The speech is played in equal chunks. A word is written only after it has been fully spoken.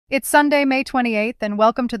It's Sunday, May 28th, and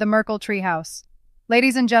welcome to the Merkel Treehouse.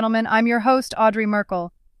 Ladies and gentlemen, I'm your host, Audrey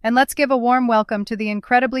Merkel, and let's give a warm welcome to the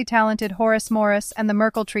incredibly talented Horace Morris and the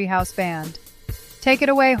Merkel Treehouse Band. Take it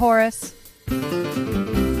away, Horace.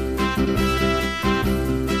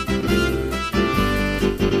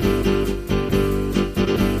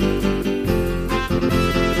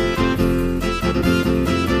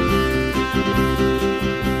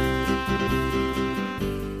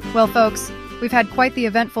 Well, folks, we've had quite the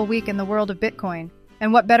eventful week in the world of Bitcoin,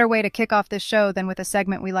 and what better way to kick off this show than with a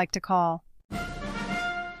segment we like to call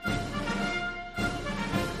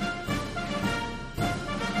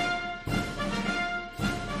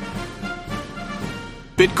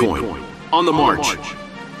Bitcoin on the march.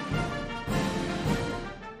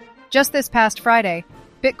 Just this past Friday,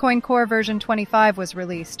 Bitcoin Core version 25 was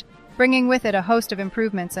released, bringing with it a host of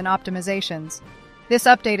improvements and optimizations. This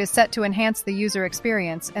update is set to enhance the user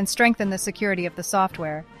experience and strengthen the security of the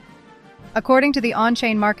software. According to the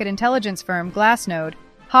on-chain market intelligence firm Glassnode,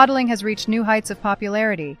 HODLing has reached new heights of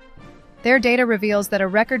popularity. Their data reveals that a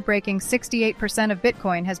record-breaking 68% of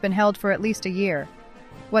Bitcoin has been held for at least a year.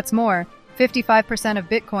 What's more, 55% of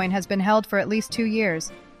Bitcoin has been held for at least 2 years,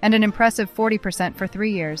 and an impressive 40% for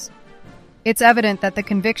 3 years. It's evident that the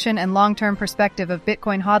conviction and long-term perspective of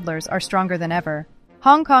Bitcoin hodlers are stronger than ever.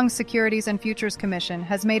 Hong Kong's Securities and Futures Commission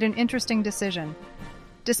has made an interesting decision.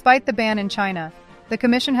 Despite the ban in China, the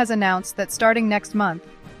Commission has announced that starting next month,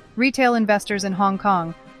 retail investors in Hong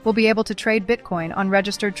Kong will be able to trade Bitcoin on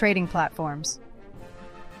registered trading platforms.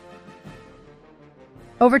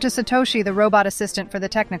 Over to Satoshi, the robot assistant, for the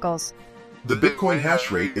technicals. The Bitcoin hash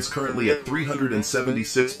rate is currently at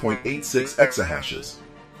 376.86 exahashes.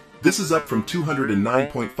 This is up from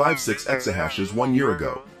 209.56 exahashes 1 year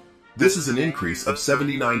ago. This is an increase of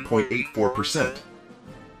 79.84%.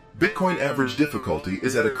 Bitcoin average difficulty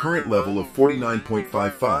is at a current level of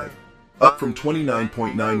 49.55, up from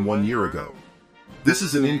 29.9 1 year ago. This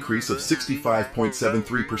is an increase of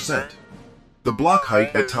 65.73%. The block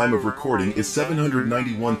height at time of recording is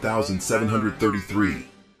 791,733.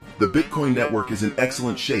 The Bitcoin network is in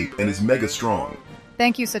excellent shape and is mega strong.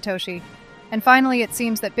 Thank you, Satoshi. And finally, it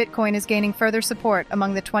seems that Bitcoin is gaining further support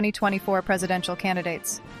among the 2024 presidential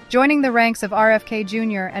candidates. Joining the ranks of RFK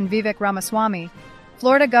Jr. and Vivek Ramaswamy,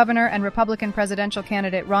 Florida Governor and Republican presidential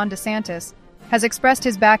candidate Ron DeSantis has expressed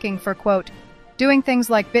his backing for, quote, doing things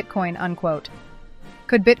like Bitcoin, unquote.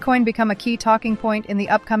 Could Bitcoin become a key talking point in the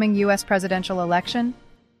upcoming U.S. presidential election?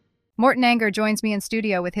 Morton Anger joins me in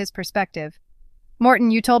studio with his perspective.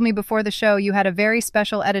 Morton, you told me before the show you had a very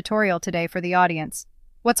special editorial today for the audience.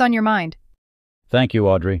 What's on your mind? Thank you,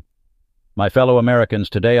 Audrey. My fellow Americans,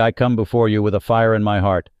 today I come before you with a fire in my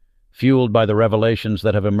heart, fueled by the revelations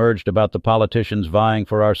that have emerged about the politicians vying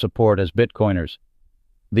for our support as Bitcoiners.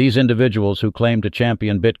 These individuals who claim to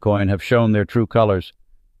champion Bitcoin have shown their true colors,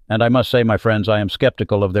 and I must say, my friends, I am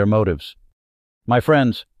skeptical of their motives. My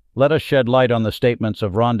friends, let us shed light on the statements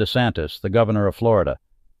of Ron DeSantis, the governor of Florida,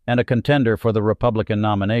 and a contender for the Republican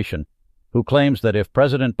nomination, who claims that if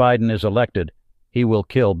President Biden is elected, he will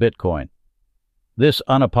kill Bitcoin. This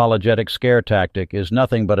unapologetic scare tactic is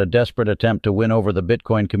nothing but a desperate attempt to win over the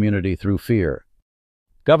Bitcoin community through fear.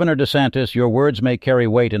 Governor DeSantis, your words may carry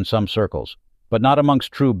weight in some circles, but not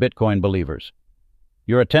amongst true Bitcoin believers.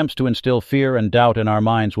 Your attempts to instill fear and doubt in our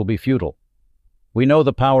minds will be futile. We know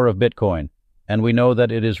the power of Bitcoin, and we know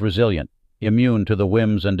that it is resilient, immune to the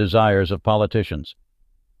whims and desires of politicians.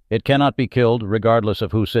 It cannot be killed, regardless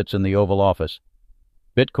of who sits in the Oval Office.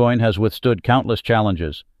 Bitcoin has withstood countless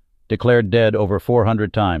challenges, declared dead over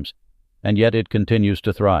 400 times, and yet it continues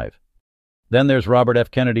to thrive. Then there's Robert F.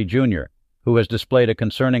 Kennedy Jr., who has displayed a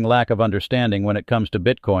concerning lack of understanding when it comes to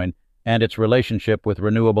Bitcoin and its relationship with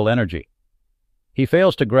renewable energy. He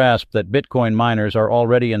fails to grasp that Bitcoin miners are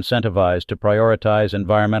already incentivized to prioritize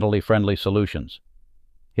environmentally friendly solutions.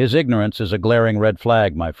 His ignorance is a glaring red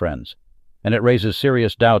flag, my friends, and it raises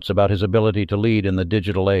serious doubts about his ability to lead in the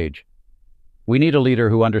digital age. We need a leader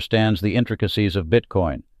who understands the intricacies of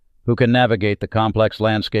Bitcoin, who can navigate the complex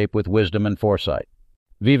landscape with wisdom and foresight.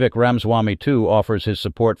 Vivek Ramaswamy, too, offers his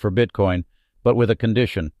support for Bitcoin, but with a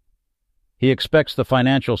condition. He expects the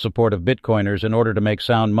financial support of Bitcoiners in order to make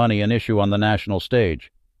sound money an issue on the national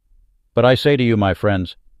stage. But I say to you, my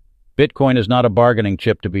friends, Bitcoin is not a bargaining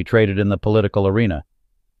chip to be traded in the political arena.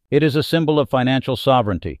 It is a symbol of financial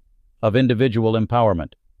sovereignty, of individual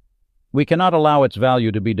empowerment. We cannot allow its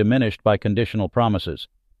value to be diminished by conditional promises.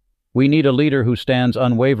 We need a leader who stands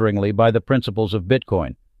unwaveringly by the principles of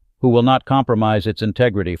Bitcoin, who will not compromise its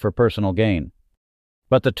integrity for personal gain.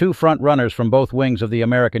 But the two front-runners from both wings of the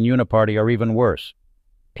American Uniparty are even worse.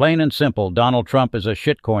 Plain and simple, Donald Trump is a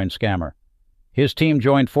shitcoin scammer. His team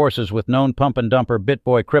joined forces with known pump-and-dumper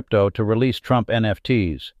BitBoy Crypto to release Trump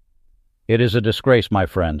NFTs. It is a disgrace, my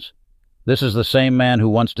friends. This is the same man who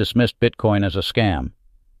once dismissed Bitcoin as a scam.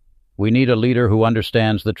 We need a leader who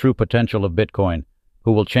understands the true potential of Bitcoin,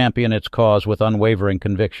 who will champion its cause with unwavering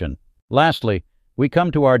conviction. Lastly, we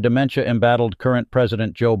come to our dementia-embattled current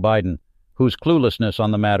President Joe Biden, whose cluelessness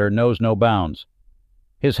on the matter knows no bounds.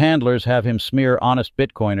 His handlers have him smear honest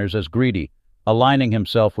Bitcoiners as greedy, aligning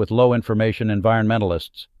himself with low-information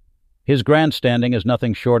environmentalists. His grandstanding is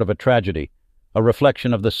nothing short of a tragedy, a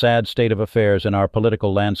reflection of the sad state of affairs in our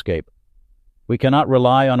political landscape. We cannot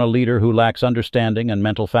rely on a leader who lacks understanding and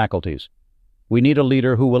mental faculties. We need a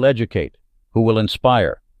leader who will educate, who will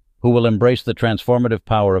inspire, who will embrace the transformative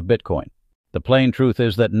power of Bitcoin. The plain truth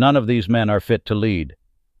is that none of these men are fit to lead.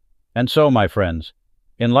 And so, my friends,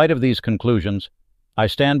 in light of these conclusions, I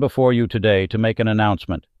stand before you today to make an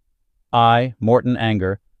announcement. I, Morton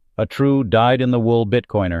Anger, a true dyed-in-the-wool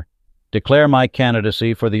Bitcoiner, declare my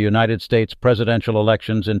candidacy for the United States presidential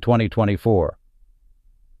elections in 2024.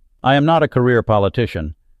 I am not a career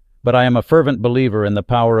politician, but I am a fervent believer in the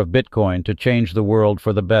power of Bitcoin to change the world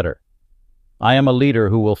for the better. I am a leader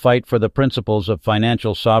who will fight for the principles of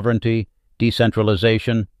financial sovereignty,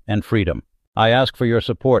 decentralization, and freedom. I ask for your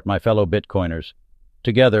support, my fellow Bitcoiners.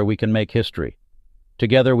 Together we can make history.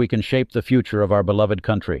 Together we can shape the future of our beloved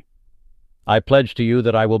country. I pledge to you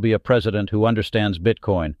that I will be a president who understands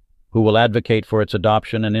Bitcoin, who will advocate for its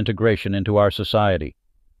adoption and integration into our society.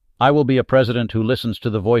 I will be a president who listens to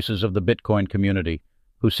the voices of the Bitcoin community,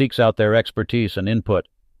 who seeks out their expertise and input.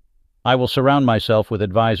 I will surround myself with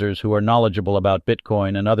advisors who are knowledgeable about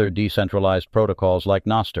Bitcoin and other decentralized protocols like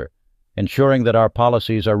Nostr, ensuring that our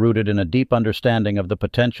policies are rooted in a deep understanding of the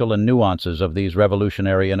potential and nuances of these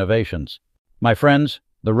revolutionary innovations. My friends,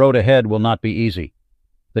 the road ahead will not be easy.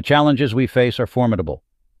 The challenges we face are formidable.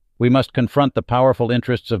 We must confront the powerful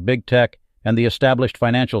interests of big tech and the established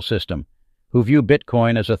financial system, who view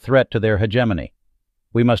Bitcoin as a threat to their hegemony.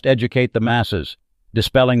 We must educate the masses,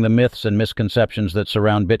 dispelling the myths and misconceptions that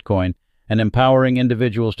surround Bitcoin and empowering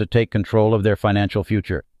individuals to take control of their financial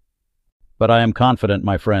future. But I am confident,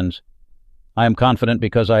 my friends. I am confident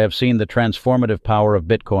because I have seen the transformative power of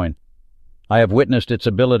Bitcoin. I have witnessed its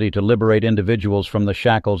ability to liberate individuals from the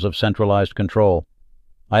shackles of centralized control.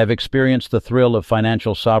 I have experienced the thrill of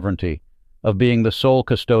financial sovereignty, of being the sole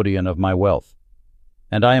custodian of my wealth.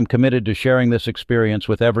 And I am committed to sharing this experience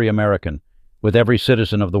with every American, with every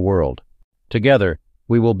citizen of the world. Together,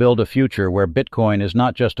 we will build a future where Bitcoin is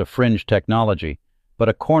not just a fringe technology, but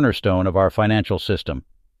a cornerstone of our financial system.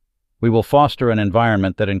 We will foster an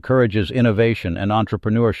environment that encourages innovation and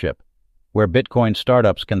entrepreneurship, where Bitcoin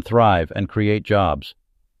startups can thrive and create jobs.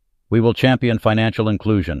 We will champion financial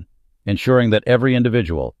inclusion, ensuring that every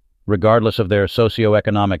individual, regardless of their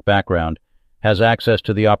socioeconomic background, has access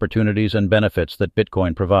to the opportunities and benefits that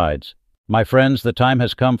Bitcoin provides. My friends, the time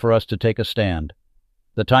has come for us to take a stand.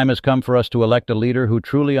 The time has come for us to elect a leader who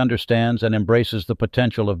truly understands and embraces the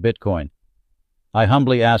potential of Bitcoin. I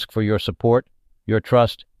humbly ask for your support, your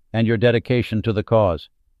trust, and your dedication to the cause.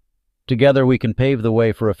 Together we can pave the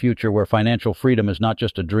way for a future where financial freedom is not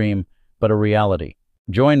just a dream, but a reality.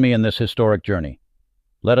 Join me in this historic journey.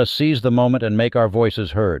 Let us seize the moment and make our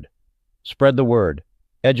voices heard. Spread the word,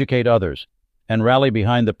 educate others, and rally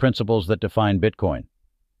behind the principles that define Bitcoin.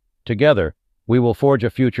 Together, we will forge a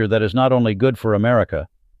future that is not only good for America,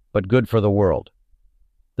 but good for the world.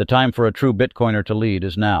 The time for a true Bitcoiner to lead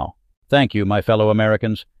is now. Thank you, my fellow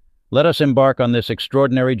Americans. Let us embark on this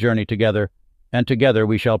extraordinary journey together, and together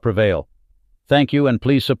we shall prevail. Thank you, and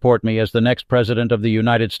please support me as the next President of the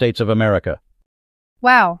United States of America.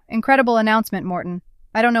 Wow, incredible announcement, Morton.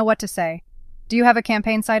 I don't know what to say. Do you have a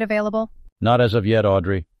campaign site available? Not as of yet,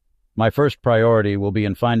 Audrey. My first priority will be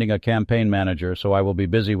in finding a campaign manager, so I will be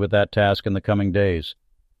busy with that task in the coming days.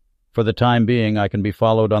 For the time being, I can be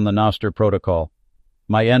followed on the Nostr protocol.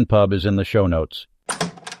 My NPub is in the show notes.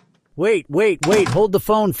 Wait, hold the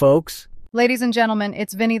phone, folks. Ladies and gentlemen,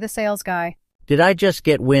 it's Vinny the sales guy. Did I just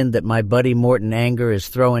get wind that my buddy Morton Anger is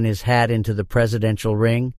throwing his hat into the presidential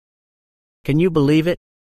ring? Can you believe it?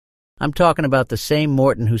 I'm talking about the same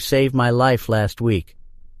Morton who saved my life last week.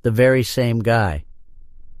 The very same guy.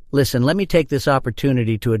 Listen, let me take this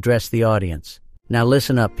opportunity to address the audience. Now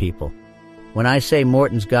listen up, people. When I say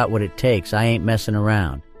Morton's got what it takes, I ain't messing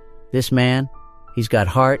around. This man, he's got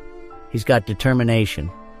heart, he's got determination,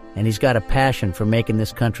 and he's got a passion for making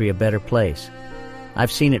this country a better place.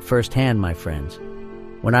 I've seen it firsthand, my friends.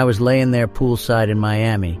 When I was laying there poolside in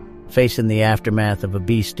Miami, facing the aftermath of a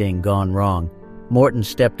bee sting gone wrong, Morton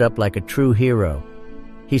stepped up like a true hero.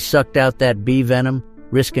 He sucked out that bee venom,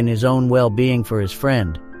 risking his own well-being for his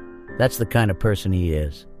friend. That's the kind of person he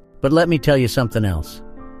is. But let me tell you something else.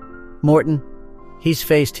 Morton, he's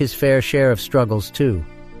faced his fair share of struggles too.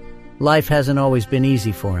 Life hasn't always been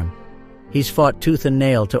easy for him. He's fought tooth and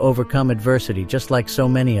nail to overcome adversity, just like so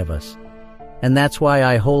many of us. And that's why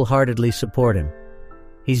I wholeheartedly support him.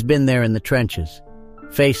 He's been there in the trenches,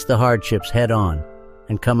 faced the hardships head on,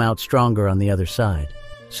 and come out stronger on the other side.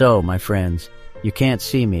 So, my friends, you can't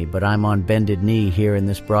see me, but I'm on bended knee here in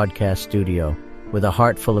this broadcast studio, with a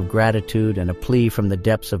heart full of gratitude and a plea from the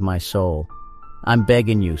depths of my soul. I'm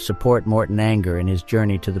begging you, support Morton Anger in his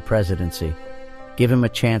journey to the presidency. Give him a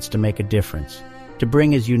chance to make a difference, to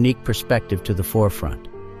bring his unique perspective to the forefront.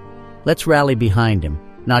 Let's rally behind him,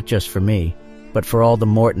 not just for me, but for all the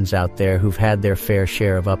Mortons out there who've had their fair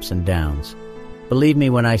share of ups and downs. Believe me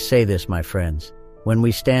when I say this, my friends. When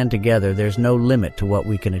we stand together, there's no limit to what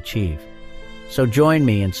we can achieve. So join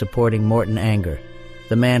me in supporting Morton Anger,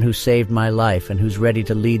 the man who saved my life and who's ready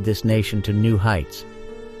to lead this nation to new heights.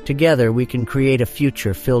 Together, we can create a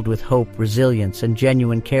future filled with hope, resilience, and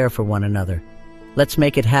genuine care for one another. Let's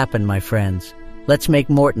make it happen, my friends. Let's make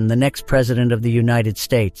Morton the next President of the United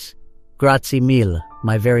States. Grazie mille,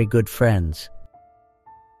 my very good friends.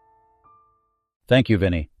 Thank you,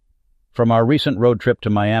 Vinny. From our recent road trip to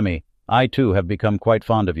Miami, I too have become quite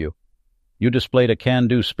fond of you. You displayed a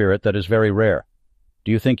can-do spirit that is very rare.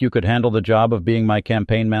 Do you think you could handle the job of being my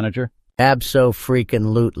campaign manager?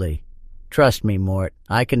 Abso-freaking-lutely. Trust me, Mort,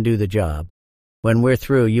 I can do the job. When we're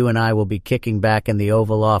through, you and I will be kicking back in the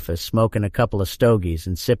Oval Office, smoking a couple of stogies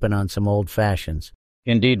and sipping on some old fashions.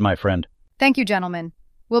 Indeed, my friend. Thank you, gentlemen.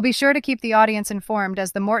 We'll be sure to keep the audience informed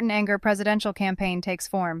as the Morton Anger presidential campaign takes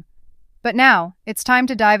form. But now, it's time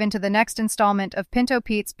to dive into the next installment of Pinto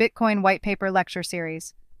Pete's Bitcoin White Paper Lecture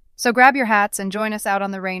Series. So grab your hats and join us out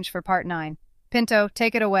on the range for Part 9. Pinto,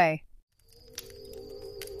 take it away.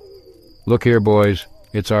 Look here, boys.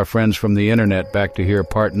 It's our friends from the internet back to hear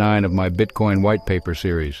Part 9 of my Bitcoin White Paper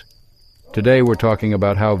series. Today we're talking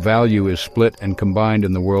about how value is split and combined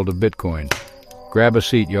in the world of Bitcoin. Grab a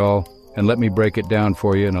seat, y'all, and let me break it down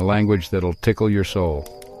for you in a language that'll tickle your soul.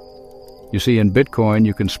 You see, in Bitcoin,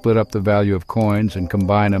 you can split up the value of coins and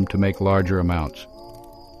combine them to make larger amounts.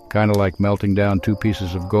 Kind of like melting down two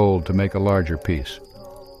pieces of gold to make a larger piece.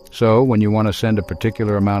 So, when you want to send a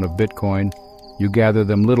particular amount of Bitcoin, you gather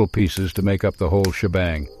them little pieces to make up the whole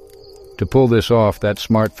shebang. To pull this off, that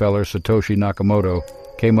smart feller, Satoshi Nakamoto,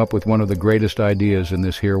 came up with one of the greatest ideas in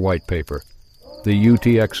this here white paper. The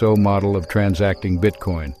UTXO model of transacting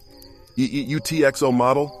Bitcoin. UTXO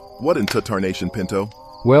model? What in tarnation, Pinto?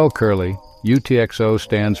 Well, Curly, UTXO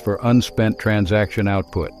stands for Unspent Transaction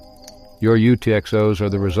Output. Your UTXOs are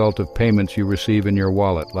the result of payments you receive in your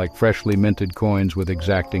wallet, like freshly minted coins with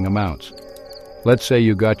exacting amounts. Let's say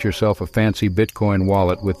you got yourself a fancy Bitcoin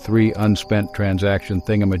wallet with 3 unspent transaction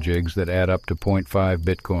thingamajigs that add up to 0.5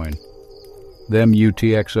 Bitcoin. Them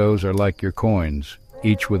UTXOs are like your coins,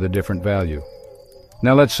 each with a different value.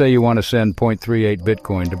 Now let's say you want to send 0.38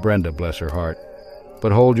 Bitcoin to Brenda, bless her heart.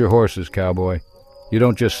 But hold your horses, cowboy. You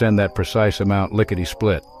don't just send that precise amount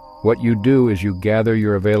lickety-split. What you do is you gather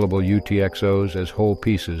your available UTXOs as whole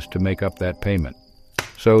pieces to make up that payment.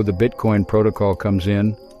 So the Bitcoin protocol comes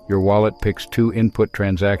in, your wallet picks 2 input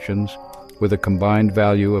transactions with a combined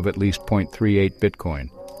value of at least 0.38 Bitcoin.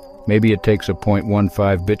 Maybe it takes a 0.15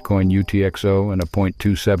 Bitcoin UTXO and a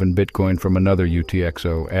 0.27 Bitcoin from another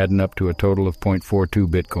UTXO, adding up to a total of 0.42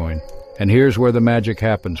 Bitcoin. And here's where the magic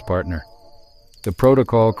happens, partner. The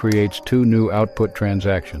protocol creates 2 new output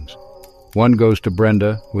transactions. One goes to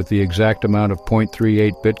Brenda with the exact amount of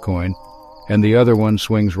 0.38 Bitcoin, and the other one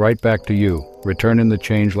swings right back to you, returning the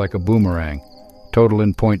change like a boomerang,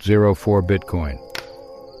 totaling 0.04 Bitcoin.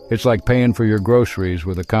 It's like paying for your groceries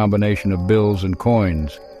with a combination of bills and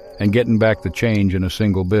coins, and getting back the change in a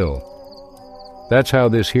single bill. That's how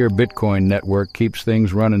this here Bitcoin network keeps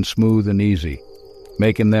things running smooth and easy,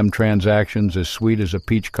 making them transactions as sweet as a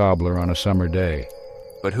peach cobbler on a summer day.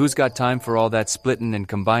 But who's got time for all that splitting and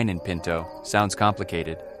combining, Pinto? Sounds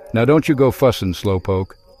complicated. Now don't you go fussing,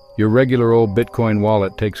 Slowpoke. Your regular old Bitcoin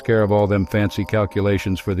wallet takes care of all them fancy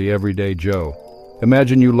calculations for the everyday Joe.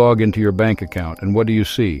 Imagine you log into your bank account, and what do you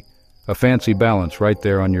see? A fancy balance right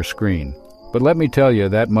there on your screen. But let me tell you,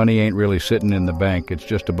 that money ain't really sitting in the bank, it's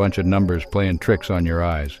just a bunch of numbers playing tricks on your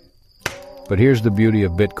eyes. But here's the beauty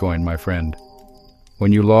of Bitcoin, my friend.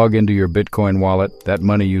 When you log into your Bitcoin wallet, that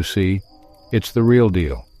money you see, it's the real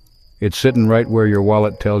deal. It's sitting right where your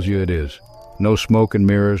wallet tells you it is. No smoke and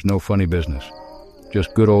mirrors, no funny business.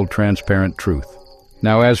 Just good old transparent truth.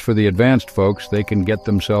 Now as for the advanced folks, they can get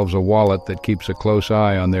themselves a wallet that keeps a close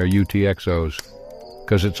eye on their UTXOs.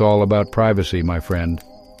 'Cause it's all about privacy, my friend.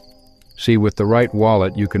 See, with the right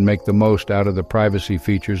wallet, you can make the most out of the privacy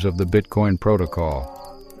features of the Bitcoin protocol.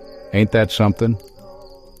 Ain't that something?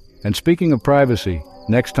 And speaking of privacy,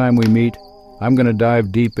 next time we meet, I'm going to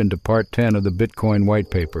dive deep into Part 10 of the Bitcoin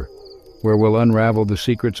White Paper, where we'll unravel the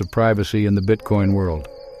secrets of privacy in the Bitcoin world.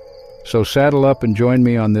 So saddle up and join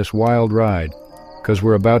me on this wild ride, because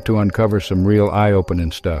we're about to uncover some real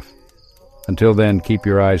eye-opening stuff. Until then, keep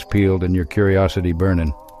your eyes peeled and your curiosity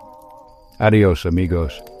burning. Adios,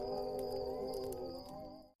 amigos.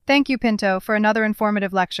 Thank you, Pinto, for another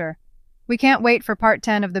informative lecture. We can't wait for Part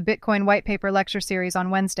 10 of the Bitcoin White Paper lecture series on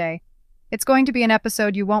Wednesday. It's going to be an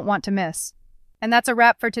episode you won't want to miss. And that's a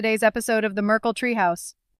wrap for today's episode of the Merkle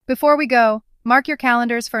Treehouse. Before we go, mark your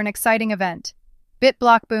calendars for an exciting event.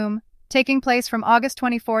 BitBlock Boom, taking place from August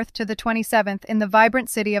 24th to the 27th in the vibrant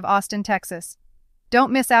city of Austin, Texas.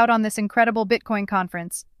 Don't miss out on this incredible Bitcoin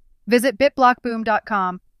conference. Visit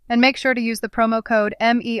bitblockboom.com and make sure to use the promo code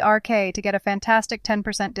MERK to get a fantastic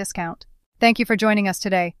 10% discount. Thank you for joining us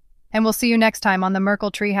today, and we'll see you next time on the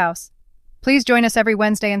Merkle Treehouse. Please join us every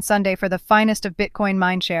Wednesday and Sunday for the finest of Bitcoin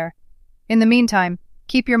mindshare. In the meantime,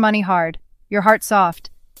 keep your money hard, your heart soft,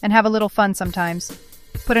 and have a little fun sometimes.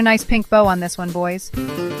 Put a nice pink bow on this one, boys.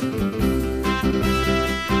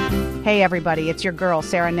 Hey everybody, it's your girl,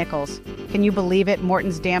 Sarah Nichols. Can you believe it?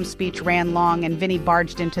 Morton's damn speech ran long and Vinny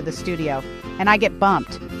barged into the studio, and I get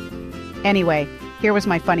bumped. Anyway, here was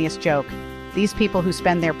my funniest joke. These people who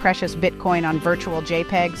spend their precious Bitcoin on virtual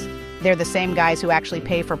JPEGs, they're the same guys who actually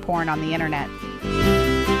pay for porn on the internet.